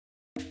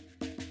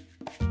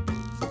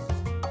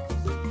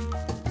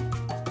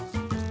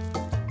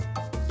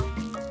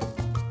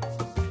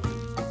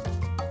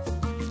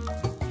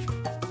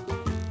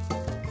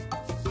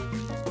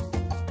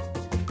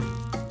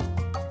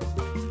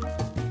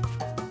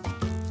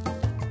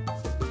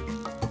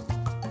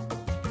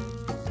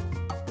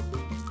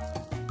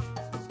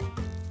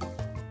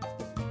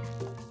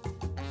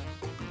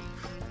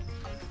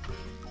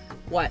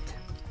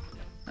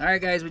Alright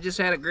guys, we just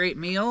had a great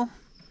meal.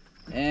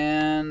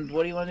 And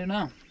what do you want to do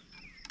now?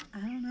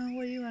 I don't know.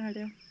 What do you want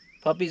to do?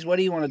 Puppies, what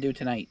do you want to do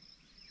tonight?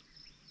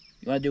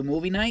 You want to do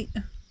movie night?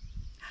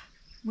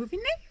 Movie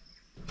night?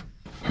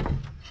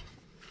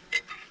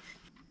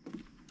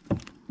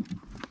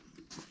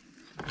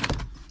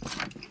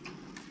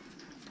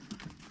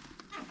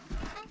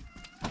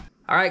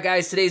 Alright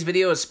guys, today's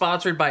video is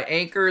sponsored by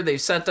Anker. They've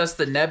sent us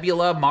the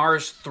Nebula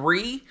Mars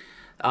 3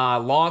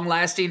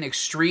 long-lasting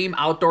extreme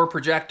outdoor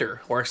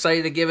projector. We're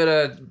excited to give it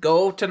a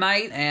go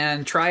tonight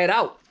and try it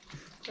out.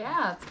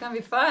 Yeah, it's gonna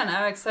be fun.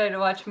 I'm excited to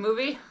watch a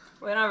movie.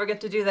 We don't ever get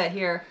to do that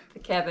here at the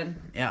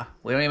cabin. Yeah,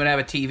 we don't even have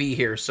a TV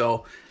here,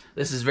 so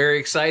this is very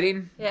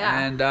exciting.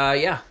 Yeah. And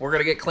yeah, we're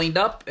gonna get cleaned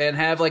up and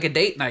have like a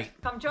date night.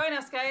 Come join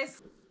us,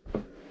 guys.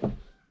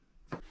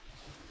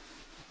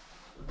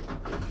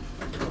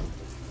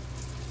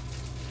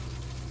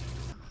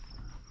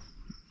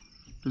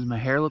 Does my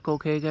hair look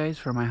okay, guys,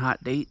 for my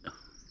hot date?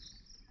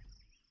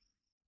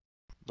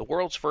 The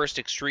world's first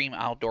extreme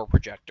outdoor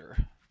projector,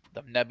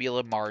 the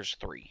Nebula Mars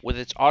 3. With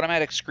its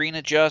automatic screen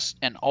adjust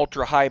and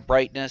ultra-high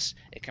brightness,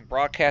 it can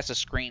broadcast a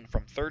screen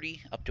from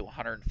 30 up to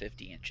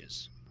 150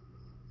 inches.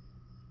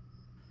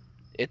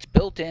 Its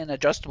built-in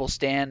adjustable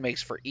stand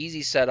makes for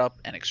easy setup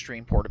and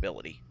extreme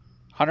portability.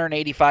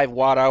 185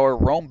 watt-hour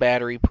Roam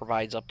battery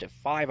provides up to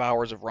 5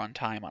 hours of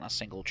runtime on a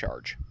single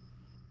charge.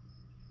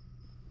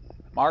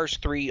 Mars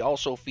 3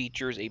 also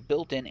features a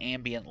built-in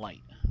ambient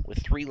light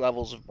with 3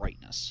 levels of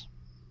brightness.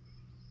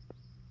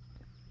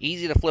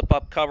 Easy to flip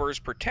up covers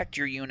protect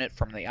your unit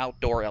from the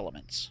outdoor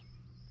elements.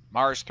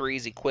 Mars 3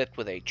 is equipped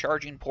with a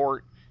charging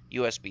port,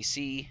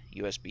 USB-C,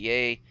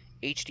 USB-A,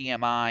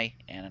 HDMI,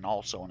 and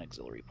also an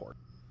auxiliary port.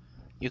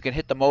 You can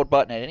hit the mode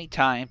button at any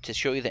time to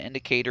show you the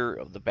indicator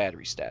of the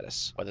battery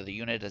status, whether the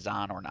unit is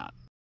on or not.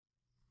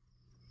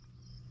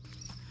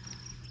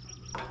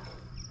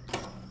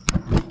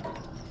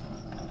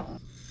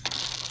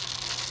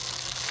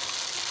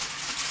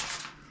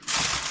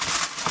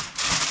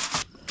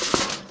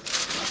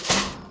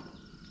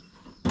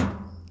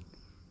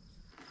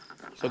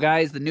 So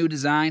guys, the new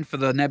design for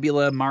the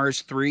Nebula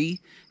Mars 3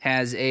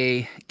 has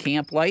a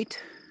camp light,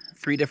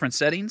 3 different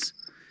settings,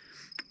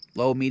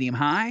 low, medium,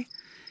 high.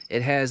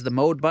 It has the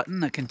mode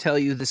button that can tell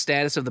you the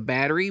status of the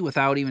battery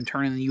without even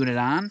turning the unit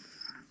on.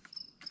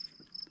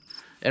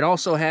 It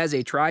also has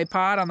a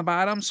tripod on the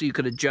bottom so you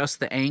could adjust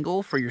the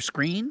angle for your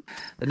screen.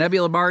 The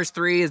Nebula Mars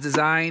 3 is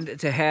designed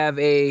to have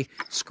a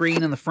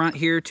screen in the front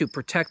here to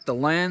protect the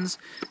lens.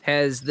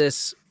 Has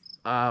this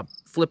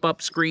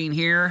flip-up screen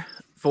here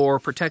for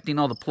protecting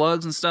all the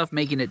plugs and stuff,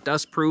 making it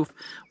dust-proof,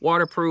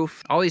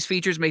 waterproof. All these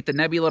features make the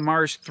Nebula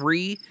Mars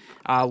 3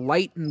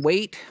 light in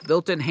weight,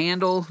 built-in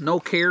handle, no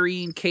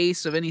carrying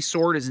case of any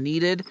sort is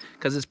needed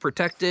because it's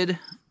protected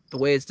the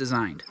way it's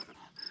designed.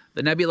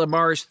 The Nebula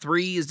Mars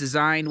 3 is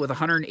designed with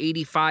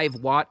 185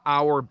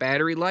 watt-hour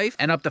battery life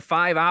and up to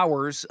 5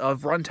 hours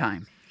of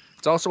runtime.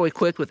 It's also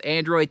equipped with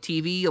Android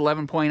TV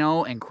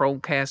 11.0 and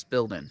Chromecast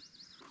built-in.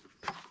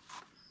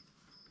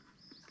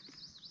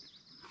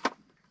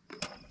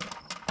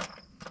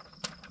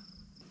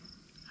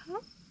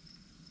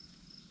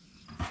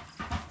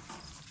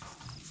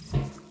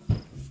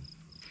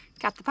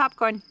 Got the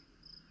popcorn.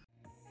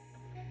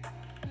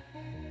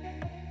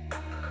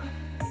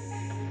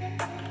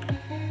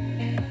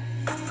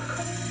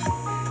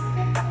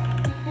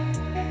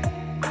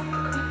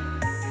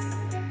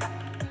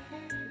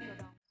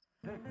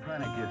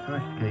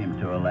 First came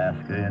to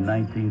Alaska in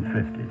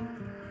 1950.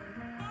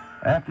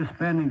 After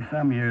spending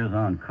some years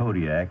on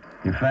Kodiak,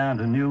 he found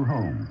a new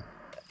home.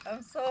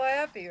 I'm so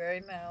happy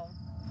right now.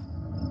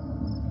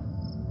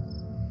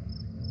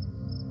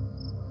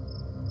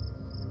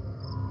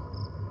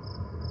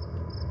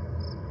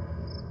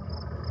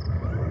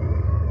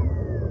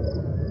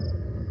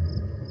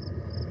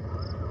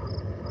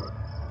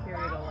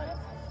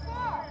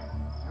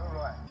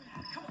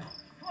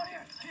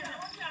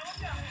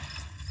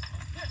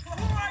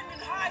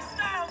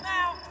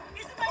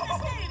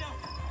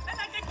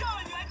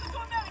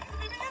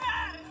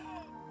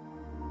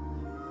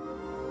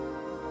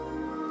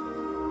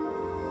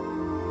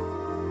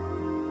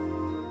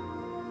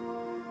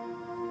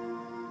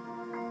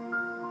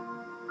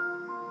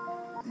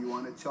 You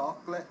want a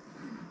chocolate?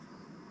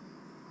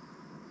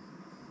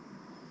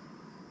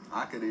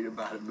 I could eat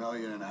about 1.5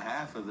 million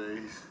of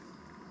these.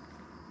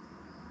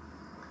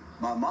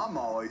 My mom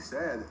always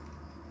said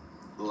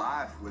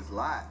life was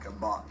like a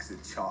box of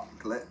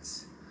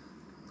chocolates.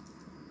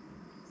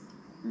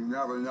 You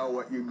never know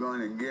what you're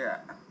gonna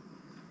get.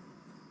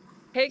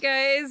 Hey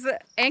guys,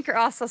 Anker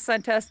also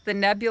sent us the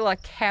Nebula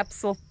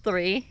Capsule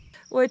 3,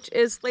 which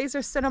is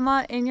laser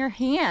cinema in your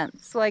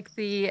hands, like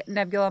the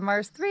Nebula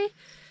Mars 3.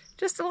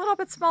 Just a little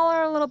bit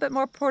smaller, a little bit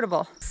more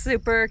portable.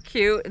 Super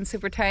cute and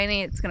super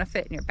tiny. It's gonna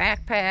fit in your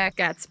backpack.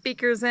 Got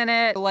speakers in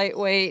it. A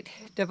lightweight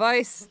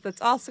device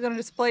that's also gonna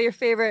display your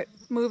favorite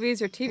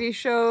movies or TV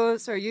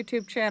shows or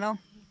YouTube channel.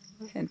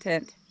 Hint,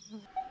 hint.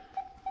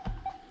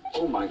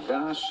 Oh my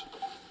gosh,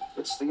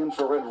 it's the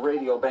infrared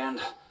radio band.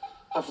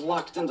 I've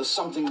locked into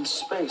something in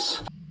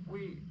space.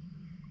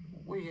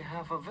 We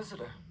have a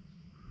visitor.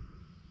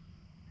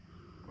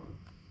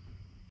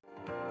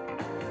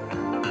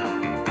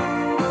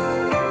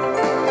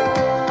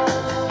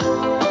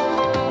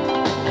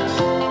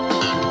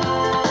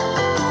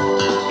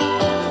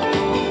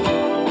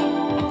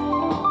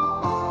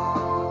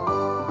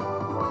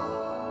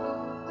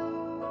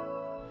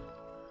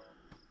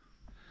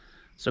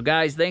 So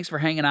guys, thanks for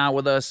hanging out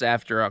with us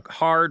after a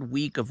hard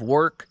week of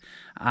work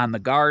on the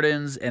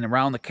gardens and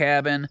around the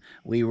cabin.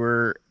 We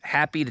were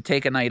happy to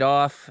take a night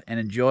off and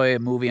enjoy a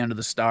movie under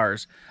the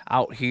stars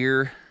out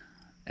here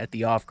at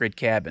the off-grid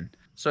cabin.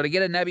 So to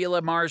get a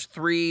Nebula Mars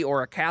 3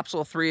 or a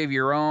Capsule 3 of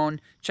your own,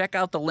 check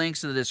out the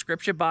links in the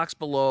description box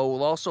below.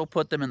 We'll also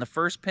put them in the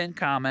first pinned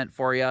comment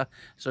for you,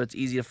 so it's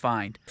easy to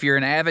find. If you're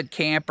an avid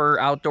camper,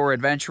 outdoor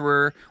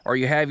adventurer, or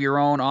you have your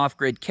own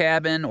off-grid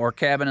cabin or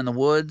cabin in the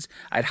woods,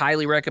 I'd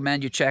highly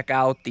recommend you check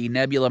out the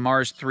Nebula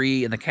Mars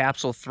 3 and the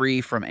Capsule 3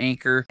 from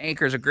Anker.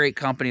 Anker is a great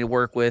company to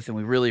work with, and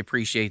we really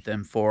appreciate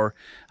them for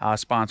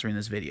sponsoring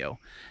this video.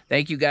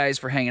 Thank you guys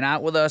for hanging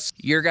out with us.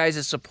 Your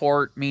guys'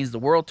 support means the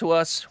world to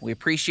us. We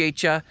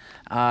appreciate you.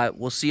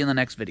 We'll see you in the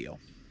next video.